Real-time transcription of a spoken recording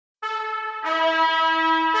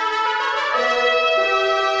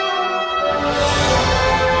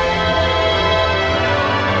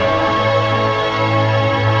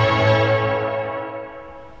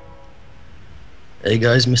Hey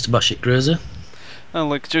guys, Mr. Bashik Grazer, And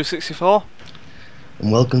like 264. and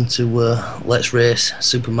welcome to Let's Race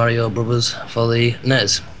Super Mario Brothers for the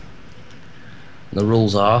NES. And the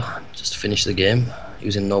rules are just to finish the game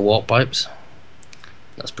using no warp pipes.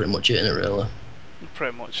 That's pretty much it, isn't it, really?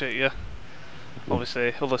 Pretty much it, yeah.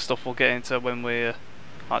 Obviously, other stuff we'll get into when we're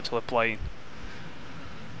actually playing.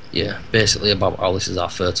 Yeah, basically about how this is our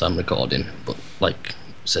third time recording, but like I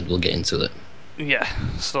said, we'll get into it. Yeah,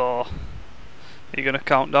 so... Are you going to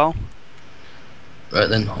count down? Right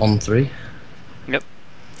then, on 3. Yep.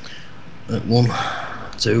 1,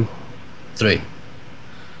 2, 3.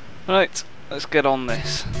 Right, let's get on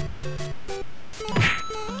this.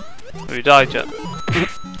 Have you died yet?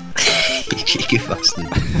 You cheeky bastard.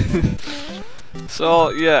 So,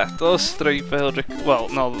 yeah, those 3 failed well,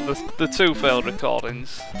 no, the 2 failed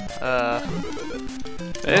recordings.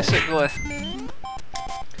 Basically,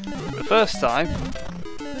 the first time,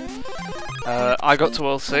 I got to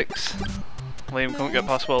World 6, Liam couldn't get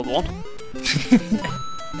past World 1.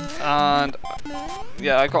 And,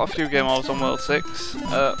 yeah, I got a few game overs on World 6.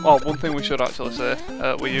 One thing we should actually say,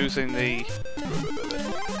 we're using the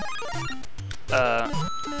A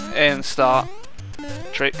and start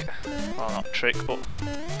trick. Well, not trick, but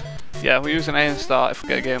yeah, we're using A and start if we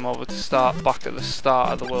get a game over to start back at the start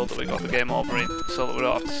of the world that we got the game over in, so that we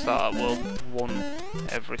don't have to start at World 1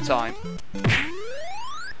 every time.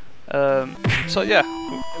 So yeah,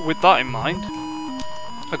 with that in mind,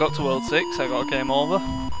 I got to World 6, I got a game over,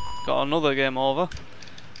 got another game over,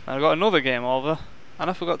 and I got another game over, and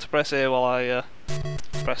I forgot to press A while I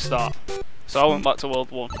press start. So I went back to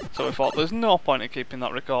World 1, so we thought there's no point in keeping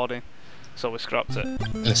that recording, so we scrapped it.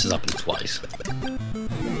 And this has happened twice.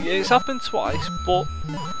 Yeah, it's happened twice, but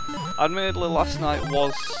admittedly last night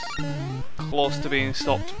was close to being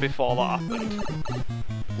stopped before that happened.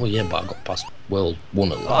 Well, yeah, but I got past World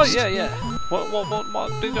 1 at Oh last. yeah, yeah.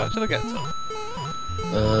 What did you actually get to?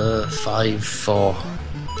 5, 4.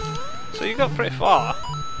 So you got pretty far.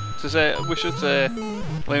 To say, we should say,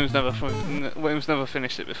 Liam's never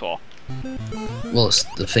finished it before. Well,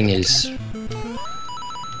 the thing is,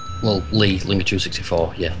 well, Lee,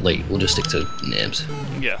 Linga264, yeah, Lee, we'll just stick to names.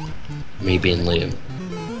 Yeah. Me being Liam.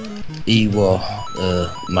 He was a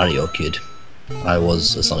Mario kid, I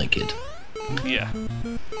was a Sonic kid. Yeah.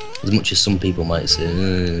 As much as some people might say,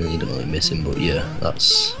 you don't really miss him, but yeah,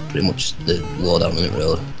 that's pretty much the lowdown in it,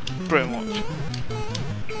 really. Pretty much.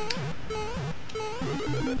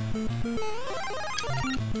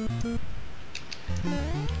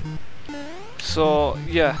 So,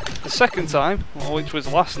 yeah, the second time, which was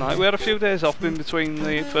last night, we had a few days off in between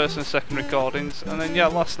the first and second recordings, and then, yeah,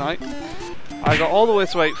 last night, I got all the way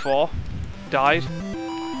to 8-4, died,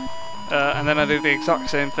 and then I did the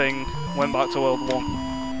exact same thing, went back to World 1.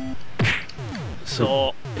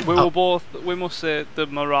 So, we were both, we must say, the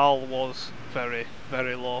morale was very,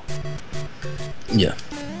 very low. Yeah.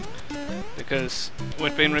 Because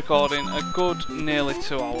we'd been recording a good nearly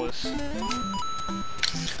 2 hours.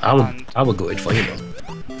 I were gutted for you, man.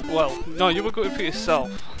 Well, no, you were gutted for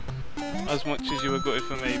yourself as much as you were gutted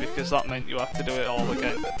for me, because that meant you had to do it all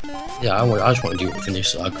again. Yeah, I just wanted you to finish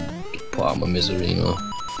so I could get put out of my misery, you know.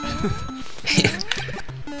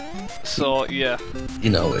 So, yeah. You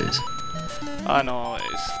know how it is. I know how it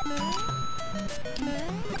is.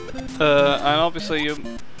 And obviously you've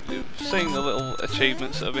seen the little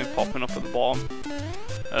achievements that have been popping up at the bottom.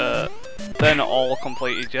 They're not all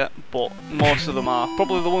completed yet, but most of them are.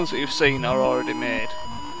 Probably the ones that you've seen are already made.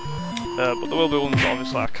 But there will be ones that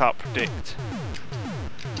obviously I can't predict.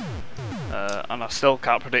 And I still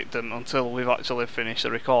can't predict them until we've actually finished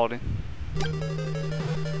the recording.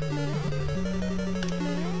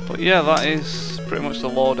 But yeah, that is pretty much the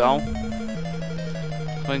lowdown.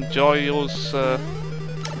 So enjoy us...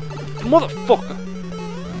 motherfucker!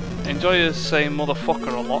 Enjoy us saying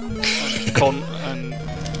motherfucker a lot, and cunt, and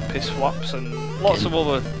piss flaps, and lots of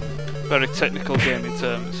other very technical gaming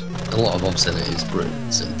terms. A lot of obscenities, but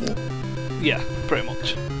simple. Yeah, pretty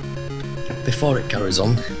much. Before it carries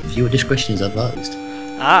on, viewer discretion is advised.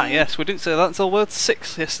 Ah, yes, we didn't say that until Word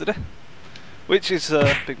 6 yesterday, which is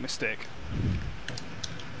a big mistake.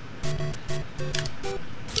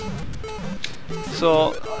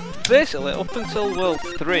 So, basically, up until World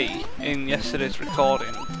 3 in yesterday's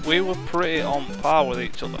recording, we were pretty on par with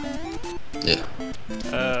each other. Yeah.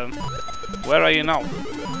 Where are you now?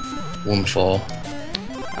 1, 4.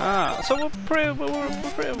 Ah, so we're pretty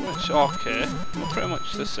much okay. We're pretty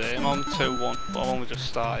much the same. I'm 2-1, but I've only just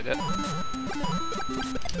started it.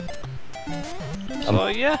 So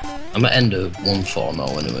yeah. I'm at end of 1, 4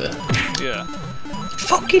 now anyway. Yeah.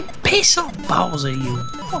 Fucking piss off, Bowser, you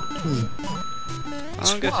fucking...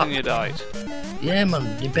 I'm guessing you died. Yeah,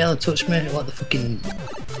 man, you barely touched me like the fucking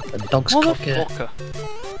a dog's cock here. Motherfucker.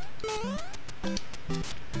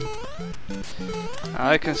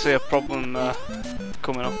 I can see a problem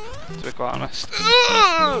coming up, to be quite honest.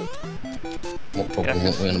 What problem?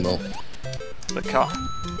 What are we on about? The cat.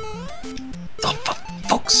 Oh, for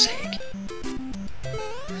fuck's sake!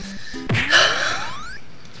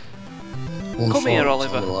 Come here,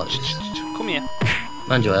 Oliver. Come here.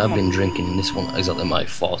 Mind you, I have been drinking. This one exactly my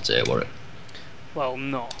forte, were it? Well,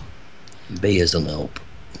 no. Beers don't help.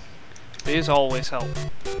 Beers always help.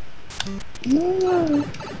 No.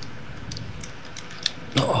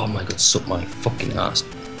 Oh my god, suck my fucking ass.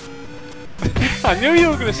 I knew you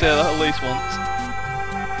were going to say that at least once.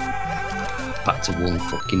 Back to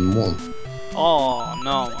 1-1. Oh,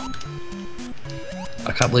 no, man.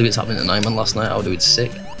 I can't believe it's happening at 9 man last night. I would do it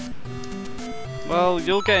sick. Well,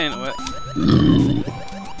 you'll get into it.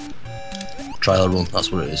 Trial run,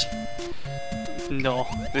 that's what it is. No,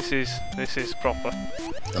 this is proper.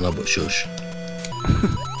 I know, but shush.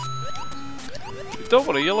 Don't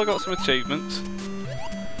worry, you'll have got some achievements.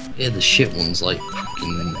 Yeah, the shit ones like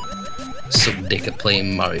fucking suck dick at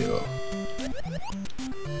playing Mario.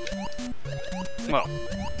 Well,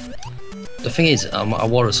 the thing is, I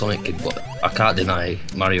was a Sonic kid, but I can't deny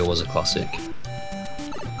Mario was a classic.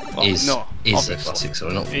 well Is no, a obviously. classic,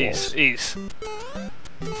 sorry, not was. Is.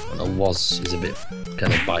 And a was is a bit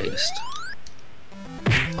kind of biased.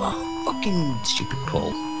 Oh, fucking stupid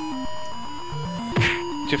Paul.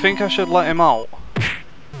 Do you think I should let him out?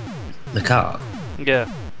 The car?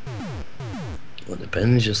 Yeah. Well, it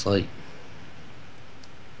depends, just like...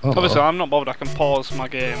 Oh, Obviously, I'm not bothered. I can pause my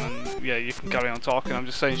game and yeah, you can carry on talking. I'm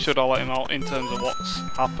just saying, should I let him out in terms of what's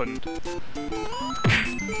happened?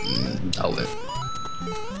 Doubt it.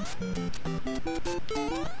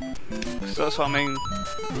 Because that's what I mean.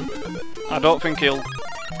 I don't think he'll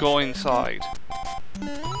go inside.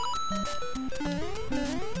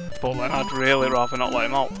 But then I'd really rather not let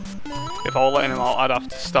him out. If I were letting him out, I'd have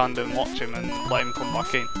to stand and watch him and let him come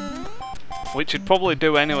back in. Which you'd probably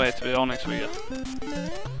do anyway, to be honest with you.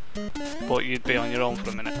 But you'd be on your own for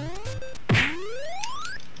a minute.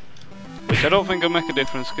 Which I don't think will make a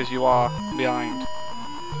difference because you are behind.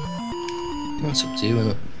 That's up to you,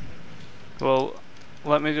 innit? Well,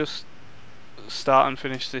 let me just start and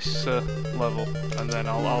finish this level, and then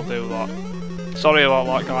I'll do that. Sorry about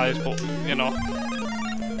that, guys, but you know,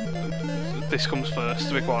 this comes first,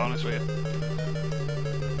 to be quite honest with you.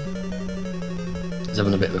 He's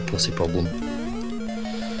having a bit of a pussy problem.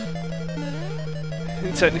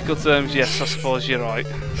 In technical terms, yes, I suppose you're right.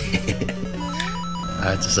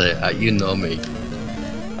 I had to say, you know me.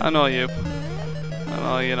 I know you. I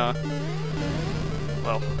know you know.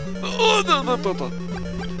 Well.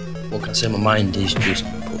 What can I say? My mind is just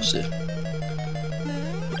pussy.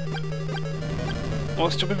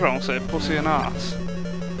 What's to be wrong? Say pussy and ass.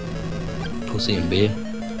 Pussy and beer.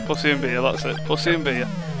 Pussy and beer, that's it. Pussy and beer.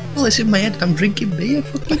 Well, it's in my head. I'm drinking beer.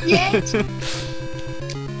 Fucking yes.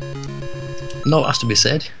 No, it has to be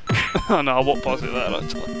said. Oh no, I won't pause it there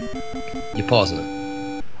actually. You're pausing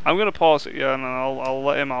it. I'm gonna pause it, yeah, and then I'll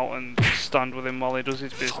let him out and stand with him while he does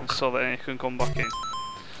his business so that he can come back in.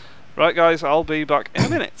 Right guys, I'll be back in a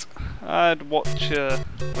minute. I'd watch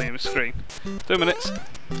Liam's screen. 2 minutes.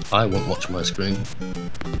 I won't watch my screen.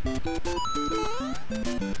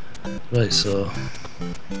 Right, so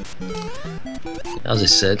as I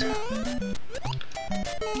said,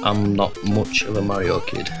 I'm not much of a Mario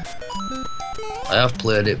kid. I have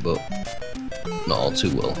played it, but not all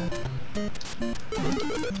too well.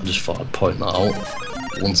 I just thought I'd point that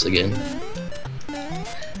out once again.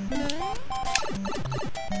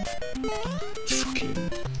 Fucking.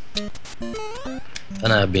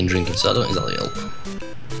 And I have been drinking, so I don't exactly help.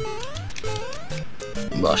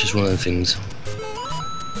 But that's just one of the things.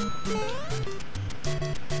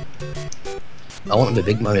 I want to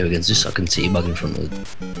be big Mario again, just so I can teabag in front of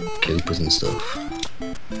Koopas and stuff.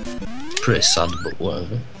 Pretty sad, but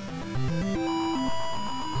whatever.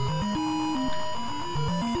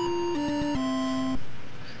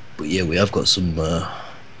 But yeah, we have got some more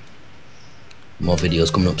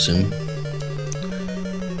videos coming up soon.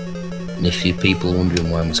 And if you people are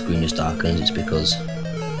wondering why my screen is darkened, it's because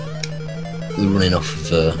we're running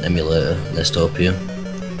off of emulator Nestopia.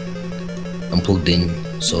 I'm plugged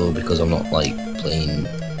in, so because I'm not like playing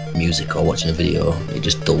music or watching a video, it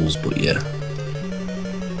just dulls, but yeah.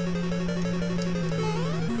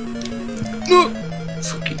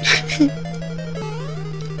 Fucking.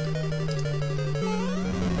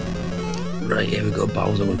 Right, here we go,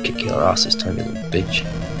 Bowser. I'm gonna kick your ass this time, you little bitch.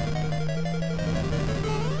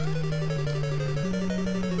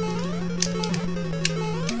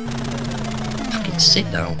 Sit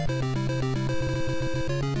down.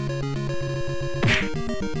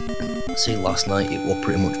 See, last night it was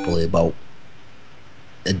pretty much probably about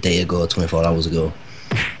a day ago, 24 hours ago.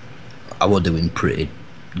 I was doing pretty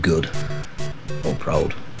good. I'm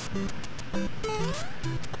proud.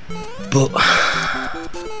 But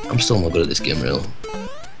I'm still not good at this game, really.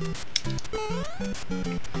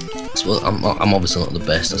 So I'm obviously not the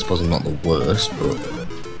best. I suppose I'm not the worst, but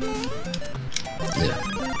yeah.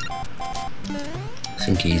 I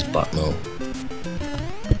think he's back now.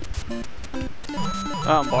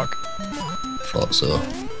 I'm back. Thought so.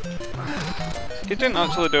 He didn't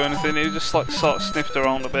actually do anything, he just like sort of sniffed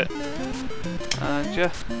around a bit. And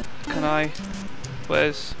yeah, can I...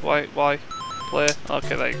 Where's... Why? Play?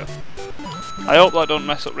 Okay, there you go. I hope that don't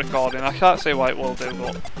mess up recording. I can't say why it will do,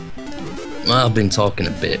 but... Well, I've been talking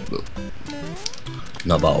a bit, but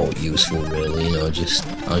not about all useful really, you know, just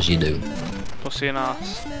as you do. Pussy and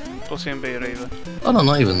ass. Pussy and beer either. Oh no,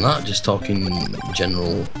 not even that, just talking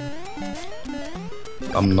general...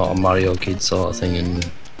 I'm not a Mario kid sort of thing,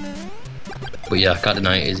 and... But yeah, I can't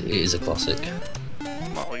deny it is a classic.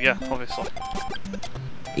 Well, yeah, obviously.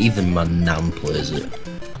 Even my nan plays it.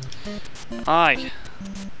 Aye.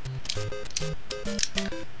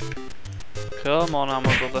 Come on,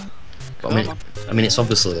 Hammer brother. But I mean, it's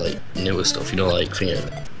obviously like newer stuff, you know, like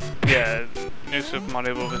yeah, New Super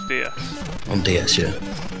Mario Bros. DS. On DS, yeah.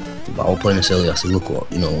 But I was playing this earlier. I said, look what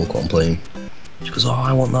I'm playing. She goes, oh,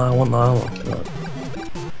 I want that, I want that. Like,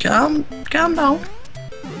 calm down.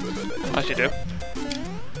 As you do.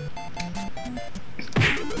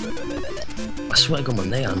 I swear to God, man,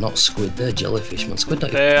 they are not squid. They're jellyfish, man. Squid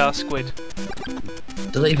don't. They are squid.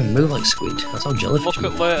 Do they even move like squid? That's how jellyfish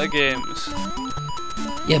Look move. at later games.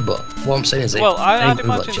 Yeah, but what I'm saying is they, I'd move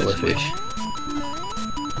like imagine jellyfish.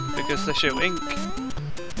 Because they shoot ink.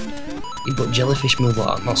 Yeah, but jellyfish move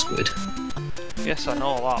like that, not squid. Yes, I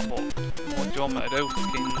know that, but what do you want me to do?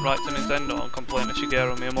 Fucking write to Nintendo and complain to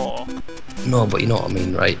Shigeru Miyamoto? No, but you know what I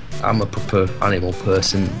mean, right? I'm a proper animal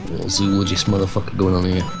person, little zoologist motherfucker going on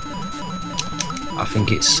here. I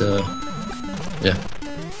think it's, yeah.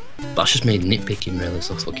 That's just me nitpicking, really,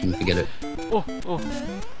 so fucking forget it. Oh.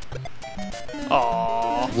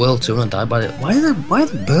 Aww. World Tour, and I died by it. Why are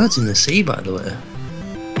the birds in the sea, by the way?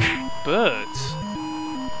 Birds?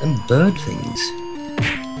 Them bird things.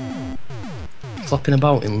 Flopping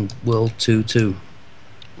about in World 2-2.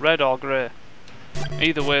 Red or grey?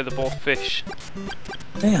 Either way, they're both fish.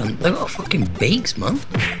 Damn, they got fucking beaks, man.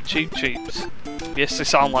 Cheeps. Yes, they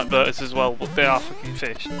sound like birds as well, but they are fucking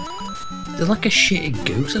fish. They're like a shitty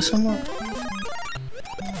goose or something.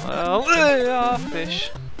 Well, they are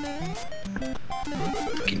fish.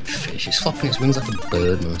 Fucking fish. It's flopping its wings like a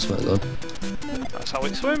bird, man, I swear to God. That's how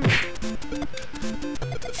it swims.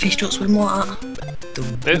 Fish don't swim like that.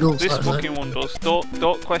 This fucking one does.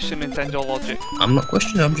 Don't question Nintendo logic. I'm not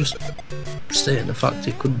questioning, I'm just stating the fact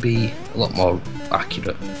it could be a lot more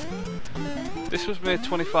accurate. This was made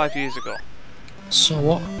 25 years ago. So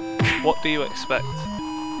what? What do you expect?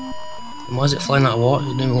 And why is it flying out of water?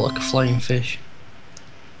 It doesn't look like a flying fish.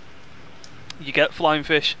 You get flying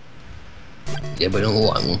fish. Yeah, but it don't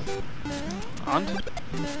look like one. And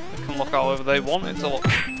they can look however they want it to look.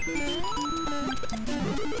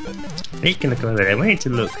 They can look however they want it to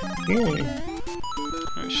look. Yeah.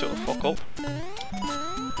 Shut the fuck up.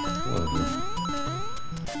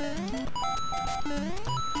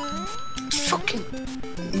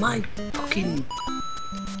 My fucking...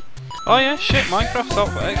 Oh yeah, shit, Minecraft's out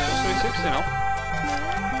for Xbox 360 now.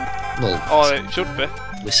 Well, oh, it should be.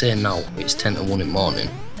 We're saying now, it's 10 to 1 in the morning.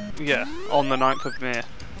 Yeah, on the 9th of May.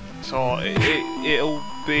 So it'll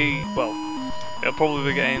be, well, it'll probably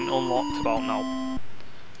be getting unlocked about now.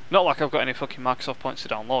 Not like I've got any fucking Microsoft points to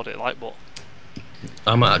download it, like, but...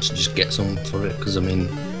 I might actually just get some for it, because I mean...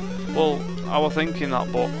 Well, I was thinking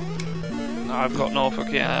that, but... I've got no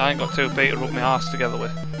fucking... I ain't got 2p to rub my arse together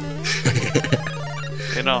with.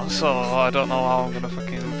 You know, so I don't know how I'm gonna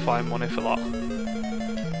fucking find money for that.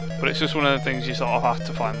 But it's just one of the things you sort of have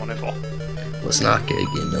to find money for. Well, it's an arcade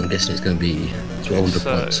game, I'm guessing it's going to be 1200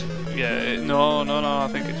 points. Yeah, no, I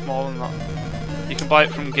think it's more than that. You can buy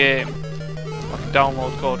it from Game, like a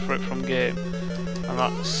download code for it from Game, and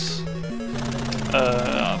that's,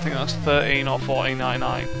 I think that's 13 or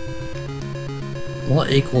 14.99. Well,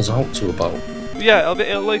 that equals out to about... Yeah,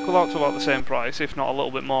 it'll equal out to about the same price, if not a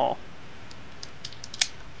little bit more.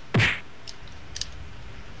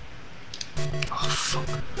 Oh, fuck.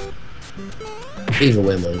 Either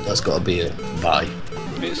way, man, that's got to be a buy.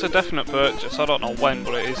 It's a definite purchase. I don't know when,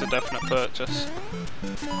 but it is a definite purchase.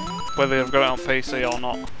 Whether you've got it on PC or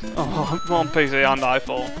not. Oh, I'm on PC and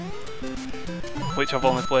iPhone. Which I've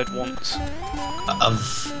only played once.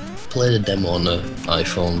 I've played a demo on the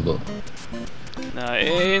iPhone, but No, it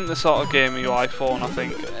ain't the sort of game your iPhone, I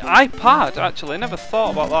think. iPad, actually, I never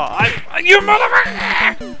thought about that. You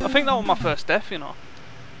motherfucker! I think that was my first death, you know.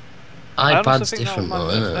 iPad's different though,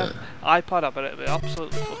 isn't it? iPad, I bet it'd be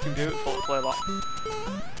absolutely fucking beautiful to play that.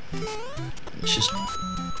 It's just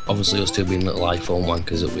obviously us two being little iPhone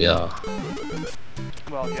wankers that we are.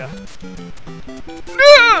 Well, yeah.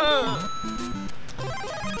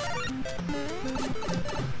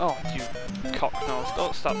 Oh, you cocknose,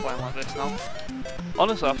 don't start playing like this now.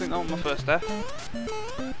 Honestly, I think that was my first death.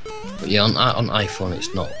 But yeah, on iPhone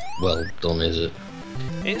it's not well done, is it?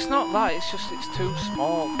 It's not that, it's just it's too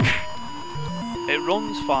small. It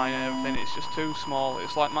runs fine and everything, it's just too small.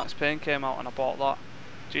 It's like Max Payne came out and I bought that.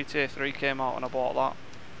 GTA 3 came out and I bought that.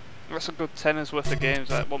 That's a good tenner's worth of games,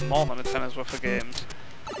 well, more than a tenner's worth of games.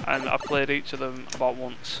 And I've played each of them about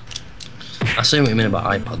once. I see what you mean about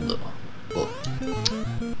iPad though, but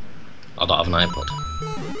I don't have an iPod.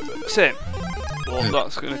 Same. Well,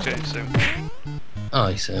 that's going to change soon.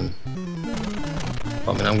 Aye, same.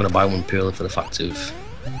 But I mean, I'm going to buy one purely for the fact of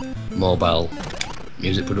mobile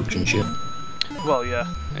music production shit. Well,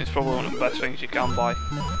 yeah, it's probably one of the best things you can buy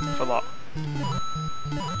for that.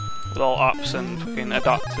 With all apps and fucking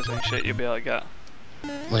adapters and shit you'll be able to get.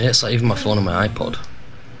 Well, yeah, it's like even my phone and my iPod.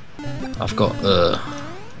 I've got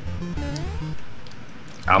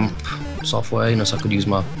amp software, you know, so I could use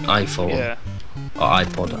my iPhone or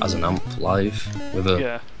iPod as an amp live with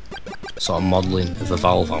a sort of modelling of a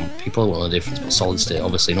Valve amp. You probably won't know the difference, but solid state,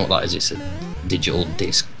 obviously, not that is, it's a digital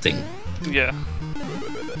disc thing. Yeah.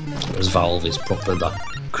 Whereas Valve is proper that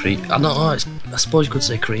I don't know, I suppose you could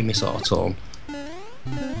say creamy sort of tone.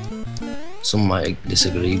 Some might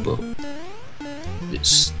disagree, but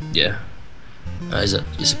it's, yeah.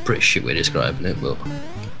 It's a pretty shit way of describing it, but...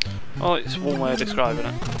 Oh, it's one way of describing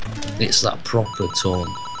it. It's that proper tone.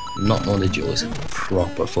 Not no digital, it's a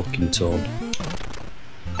proper fucking tone.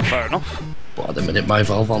 Fair enough. But at the minute my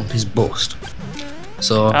Valve amp is bust.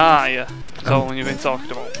 So... Ah, yeah. That's all one you've been talking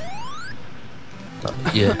about.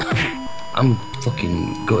 Yeah. I'm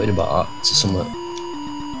fucking gutted about that to somewhat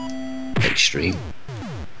extreme.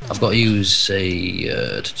 I've got to use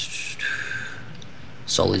a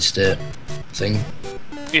solid state thing.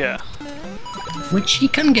 Yeah. Which you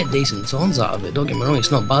can get decent tones out of it, don't get me wrong,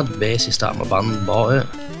 it's not bad. The bassist out of my band bought it.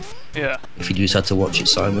 Yeah. If you just had to watch it,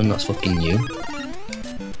 Simon, that's fucking you.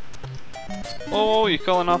 Oh, you're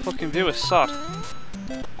calling our fucking viewers sad?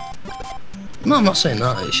 No, I'm not saying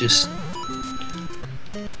that, it's just...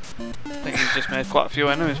 I think you've just made quite a few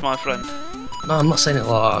enemies, my friend. No, I'm not saying it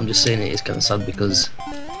like that, I'm just saying it's kind of sad because...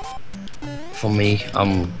 For me,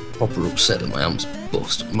 I'm proper upset that my amp's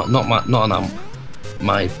bust. Not an amp,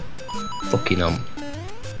 my fucking amp.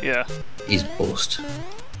 Yeah. Is bust.